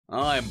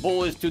Alright,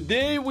 boys,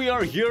 today we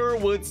are here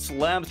with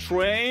Slap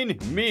Train,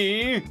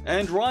 me,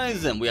 and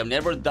Ryzen. We have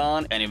never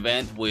done an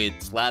event with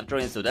Slap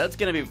Train, so that's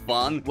gonna be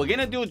fun. We're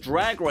gonna do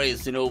drag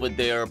racing over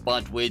there,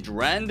 but with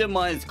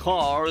randomized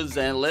cars,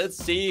 and let's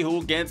see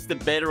who gets the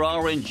better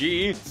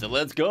RNG. So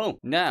let's go.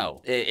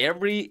 Now,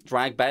 every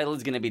drag battle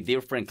is gonna be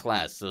different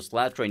class. So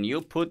Slap Train,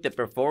 you put the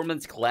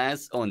performance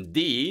class on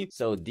D,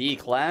 so D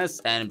class,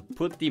 and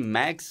put the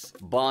max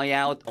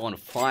buyout on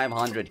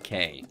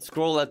 500k.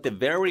 Scroll at the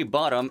very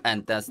bottom,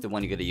 and that's the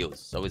one you're gonna use,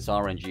 so it's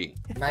RNG.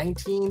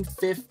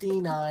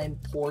 1959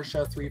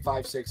 Porsche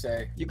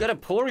 356A. You got a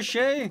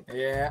Porsche?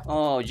 Yeah.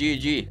 Oh,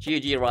 GG.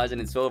 GG,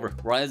 Ryzen, it's over.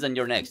 Ryzen,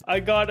 you're next. I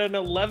got an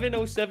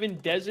 1107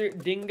 Desert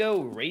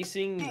Dingo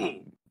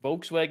Racing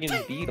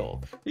Volkswagen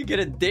Beetle. You get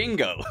a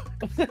dingo.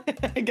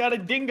 I got a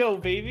dingo,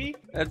 baby.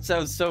 That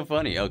sounds so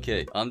funny.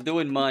 Okay, I'm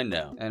doing mine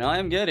now. And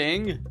I'm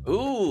getting,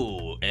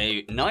 ooh,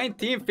 a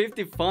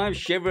 1955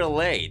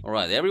 Chevrolet. All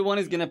right, everyone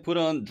is gonna put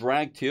on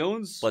drag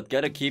tunes, but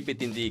gotta keep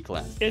it in D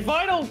class. If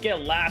I don't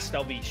get last,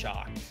 I'll be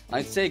shocked.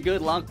 I'd say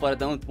good luck, but I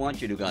don't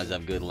want you to guys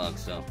have good luck,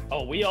 so.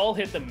 Oh, we all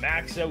hit the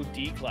max out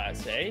D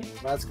class, eh?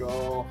 Let's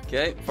go.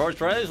 Okay,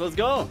 first race, let's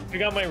go. I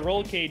got my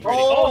roll cage ready.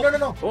 Oh,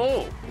 no.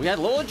 Oh, we had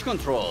launch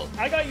control.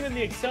 I got you in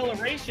the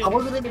acceleration. I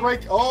wasn't in the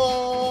right.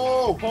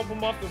 Oh. Pump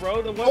them off the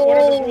road. What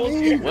are the rules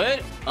here?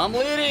 Wait, I'm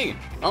leading.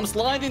 I'm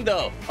sliding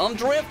though. I'm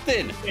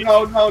drifting.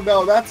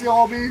 No. That's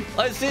all me.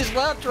 I see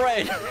Slap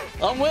Train.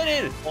 I'm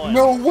winning.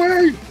 No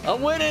way.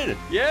 I'm winning.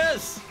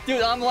 Yes.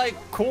 Dude, I'm like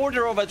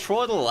quarter of a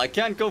throttle. I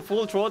can't go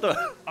full throttle.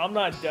 I'm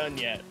not done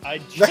yet. I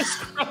just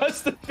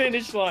crossed the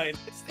finish line.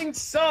 This thing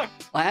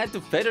sucked. I had to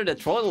feather the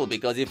throttle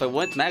because if I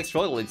went max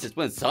throttle, it just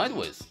went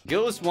sideways.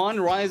 Ghost 1,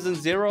 Ryzen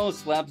 0,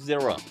 Slap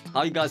 0.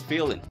 How you guys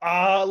feeling?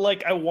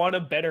 Like I want a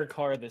better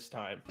car this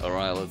time. All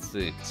right, let's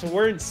see. So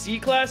we're in C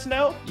class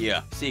now?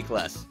 Yeah, C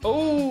class.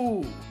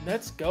 Oh,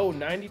 let's go.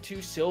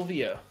 92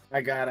 Sylvia. I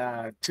got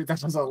a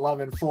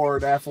 2011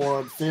 Ford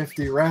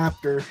F-150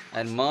 Raptor.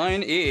 And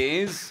mine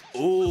is,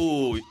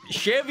 ooh,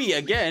 Chevy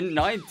again,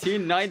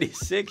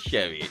 1996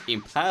 Chevy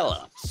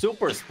Impala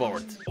Super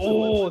Sport.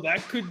 Oh,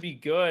 that could be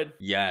good.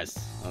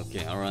 Yes.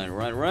 Okay, all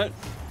right.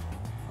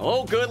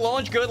 Oh, good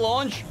launch.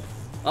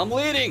 I'm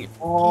leading.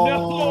 Oh.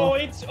 No,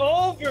 it's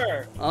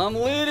over. I'm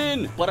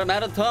leading, but I'm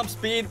at a top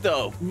speed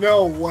though.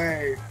 No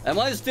way. Am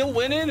I still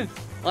winning?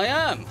 I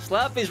am.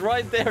 Slap is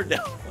right there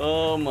now.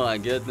 Oh my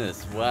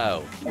goodness.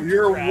 Wow.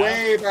 You're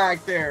way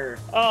back there.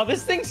 Oh,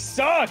 this thing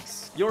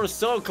sucks. You're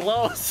so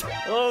close.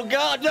 Oh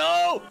God,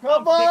 no!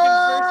 Come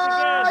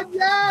on!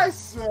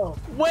 Yes!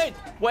 Wait,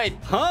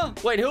 huh?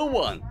 Wait, who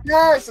won?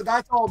 Yes,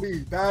 that's all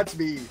me. That's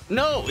me.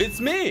 No, it's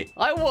me.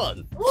 I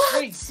won.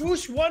 What? Wait,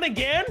 Swoosh won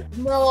again?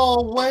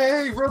 No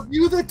way.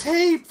 Review the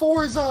tape,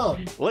 Forza.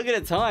 Look at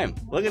the time.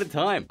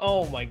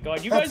 Oh my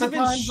God, you That's guys have the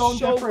been time zone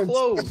so difference.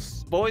 close.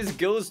 Boys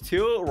goes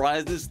to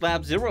Ryzen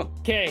Slap 0.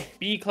 Okay,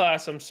 B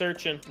class, I'm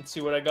searching. Let's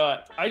see what I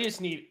got. I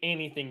just need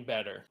anything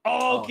better.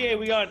 Oh, okay,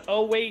 we got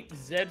 08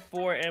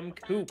 Z4M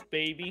Coupe,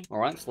 baby. All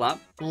right, Slap.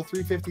 Full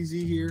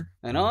 350Z here.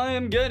 And I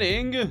am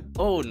getting,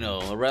 oh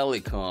no, a rally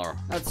car.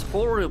 That's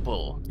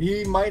horrible.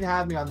 He might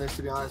have me on this,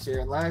 to be honest here,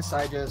 unless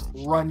I just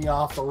run you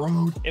off the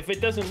road. If it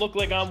doesn't look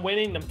like I'm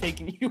winning, I'm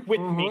taking you with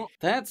me.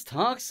 That's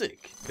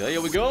toxic. Okay, here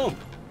we go.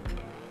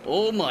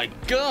 Oh my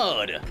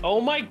God. Oh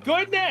my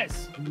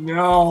goodness.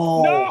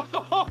 No.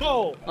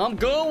 No. I'm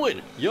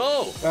going.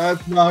 Yo.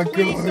 That's not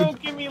Please good.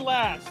 don't give me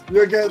last.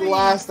 You're getting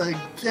last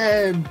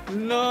again.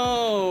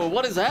 No.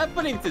 What is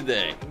happening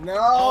today?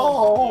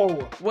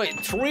 No. Wait,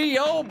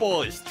 3-0,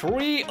 boys.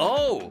 3-0.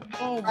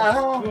 Oh my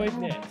Oh.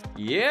 goodness.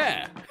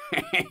 Yeah.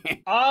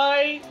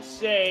 I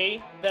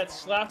say that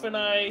Slap and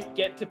I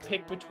get to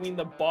pick between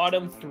the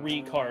bottom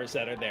 3 cars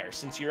that are there,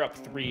 since you're up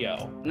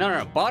 3-0.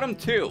 No. Bottom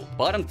two.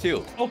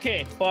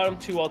 Okay, bottom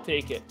 2, I'll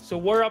take it. So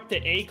we're up to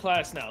A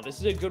class now. This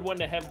is a good one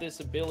to have this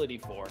ability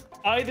for.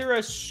 Either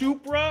a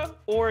Supra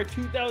or a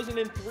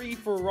 2003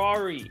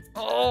 Ferrari.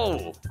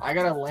 Oh. I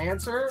got a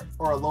Lancer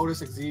or a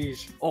Lotus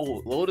Exige.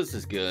 Oh, Lotus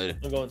is good.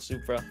 I'm going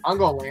Supra. I'm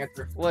going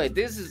Lancer. Wait,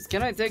 this is,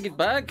 can I take it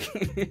back?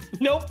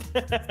 Nope.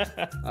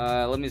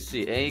 Let me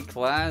see. A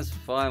class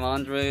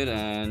 500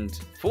 and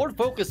Ford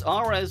Focus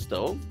RS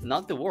though,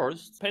 not the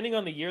worst. Depending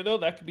on the year though,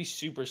 that could be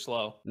super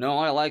slow. No,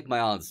 I like my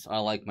odds.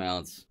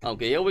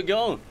 Okay, here we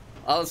go.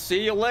 I'll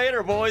see you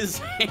later, boys.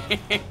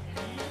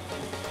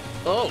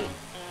 Oh,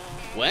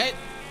 wait.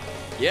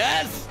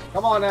 Yes.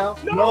 Come on now.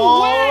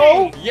 No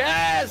way!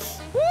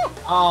 Yes. Woo.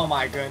 Oh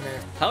my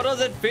goodness. How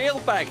does it feel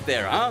back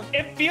there, huh?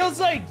 It feels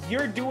like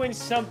you're doing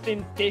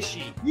something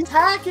fishy. He's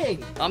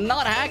hacking. I'm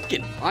not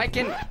hacking. I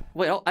can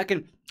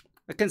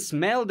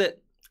smell the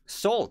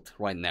salt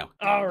right now.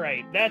 All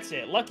right, that's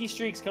it. Lucky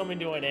streak's coming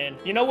to an end.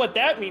 You know what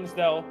that means,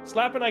 though?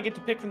 Slap and I get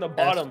to pick from the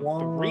bottom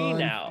S1. 3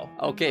 now.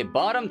 Okay,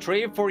 bottom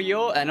 3 for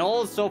you, and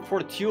also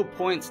for 2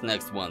 points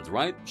next ones,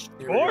 right?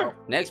 Here we Sure. go.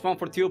 Next one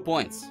for 2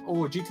 points.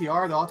 Oh,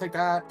 GTR, though. I'll take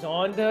that.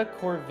 Zonda,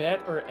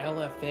 Corvette, or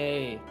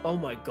LFA? Oh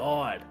my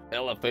god.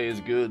 LFA is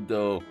good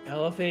though.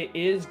 LFA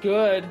is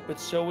good, but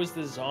so is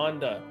the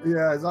Zonda.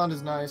 Yeah,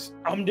 Zonda's nice.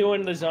 I'm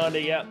doing the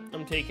Zonda, yep.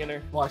 I'm taking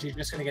her. Watch, he's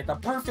just gonna get the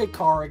perfect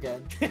car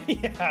again.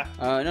 Yeah.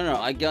 No,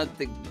 I got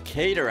the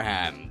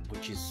Caterham,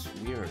 which is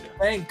weird.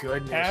 Thank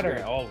goodness.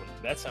 Pattern. Oh,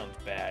 that sounds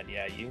bad.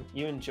 Yeah,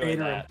 you enjoy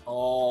that.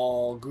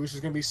 Oh, Goose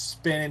is gonna be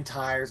spinning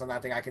tires on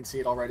that thing. I can see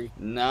it already.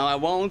 No, I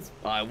won't.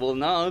 I will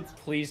not.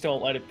 Please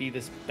don't let it be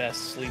this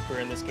best sleeper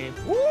in this game.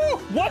 Woo!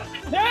 What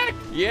the heck?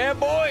 Yeah,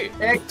 boy.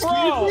 Excuse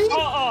Bro,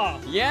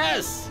 me?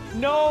 Yes.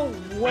 No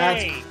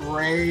way. That's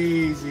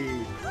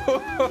crazy.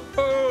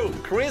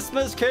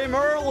 Christmas came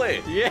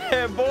early.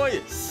 Yeah, boy.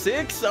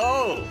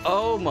 6-0.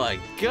 Oh my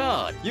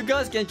god. You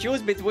guys can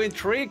choose between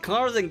 3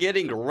 cars and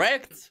getting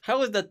wrecked?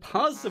 How is that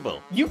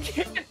possible? You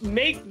can't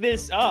make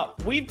this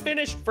up. We've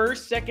finished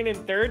first, second,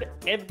 and third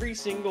every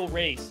single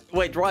race.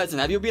 Wait, Ryzen,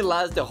 have you been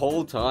last the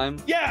whole time?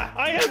 Yeah,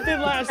 I have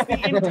been last the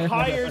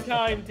entire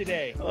time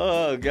today.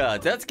 Oh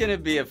god, that's gonna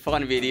be a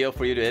fun video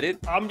for you to edit.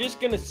 I'm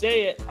just gonna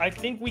say it. I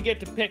think we get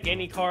to pick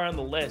any car on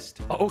the list.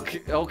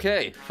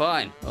 Okay,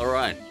 fine. All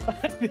right.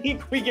 I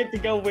think we get to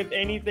go with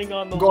anything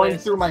on the I'm going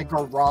list. through my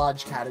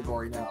garage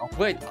category now.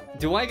 Wait,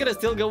 do I gotta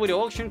still go with the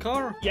auction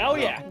car? Yeah, oh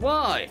yeah.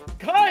 Why?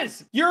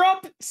 Cuz you're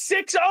up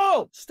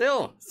 6-0.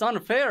 Still, it's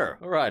unfair.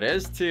 All right,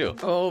 S2.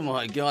 Oh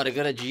my god, I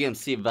got a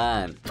GMC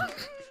van.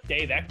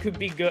 Hey, that could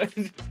be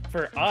good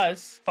for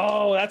us.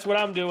 Oh, that's what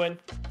I'm doing.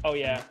 Oh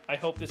yeah, I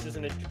hope this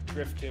isn't a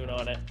drift tune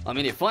on it. I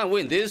mean, if I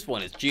win this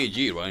one, it's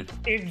GG, right?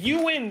 If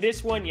you win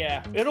this one,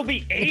 yeah, it'll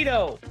be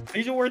 8-0.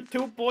 These are worth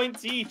 2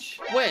 points each.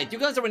 Wait, you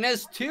guys are in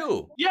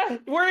S2. Yeah,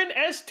 we're in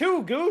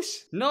S2,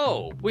 Goose.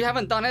 No, we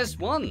haven't done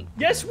S1.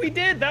 Yes, we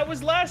did. That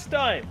was last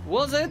time.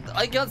 Was it?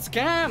 I got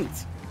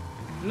scammed.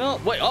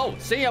 No, wait, oh,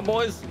 see ya,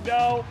 boys.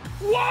 No.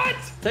 What?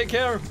 Take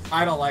care.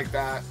 I don't like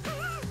that.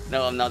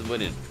 No, I'm not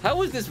winning.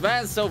 How is this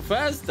van so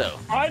fast, though?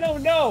 I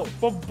don't know,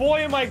 but boy,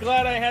 am I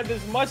glad I had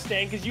this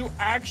Mustang, because you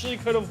actually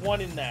could have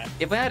won in that.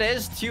 If I had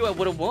S2, I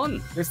would have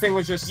won. This thing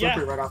was just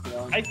slippery Yeah. right off the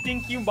line. I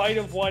think you might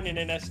have won in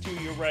an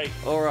S2, you're right.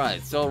 All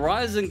right, so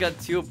Ryzen got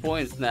 2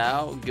 points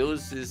now.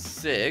 Goose is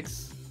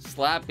 6.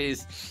 Slap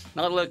is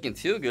not looking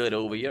too good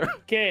over here.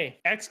 Okay,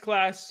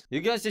 X-Class. You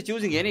guys just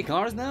using any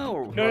cars now?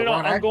 Or... No, We're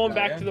on I'm X going now,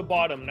 back yeah. to the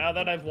bottom. Now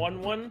that I've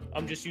won one,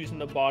 I'm just using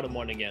the bottom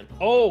one again.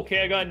 Oh,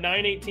 okay, I got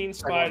 918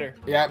 Spider.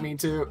 Yeah, me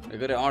too. I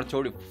got an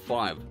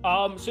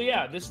R35. So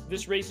yeah,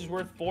 this race is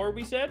worth 4,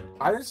 we said?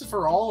 I this is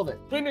for all of it.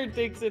 Winner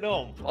takes it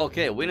home.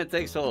 Okay, winner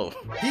takes all.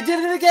 He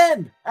did it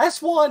again.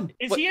 S1.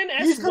 Is What? he an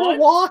He's gonna S1?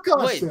 walk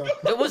us. Wait,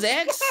 it was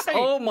X?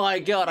 Oh my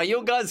god, are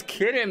you guys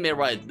kidding me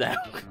right now?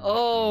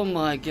 Oh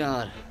my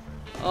god.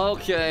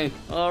 Okay,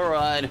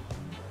 alright.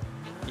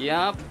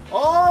 Yep.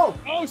 Oh!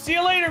 Oh, see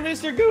you later,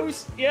 Mr.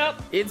 Goose.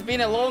 Yep, It's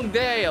been a long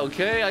day,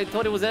 okay? I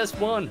thought it was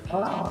S1.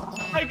 Ah.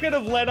 I could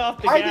have let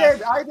off the I gas.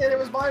 did. It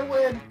was my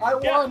win. I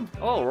Yeah. won.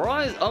 Oh,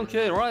 Rise.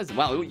 Okay, Rise.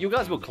 Wow, you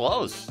guys were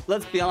close.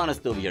 Let's be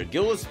honest over here.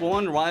 Gillis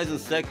won, Rise in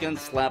second,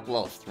 Slap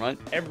lost, right?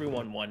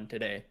 Everyone won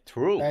today.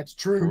 True. That's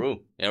true. True.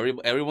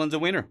 Everyone's a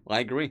winner. I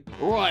agree.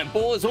 Alright,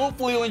 boys.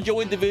 Hopefully you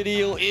enjoyed the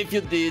video. If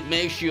you did,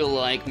 make sure you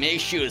like, make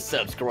sure you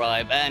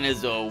subscribe, and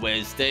as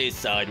always, stay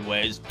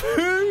sideways.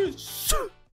 Peace!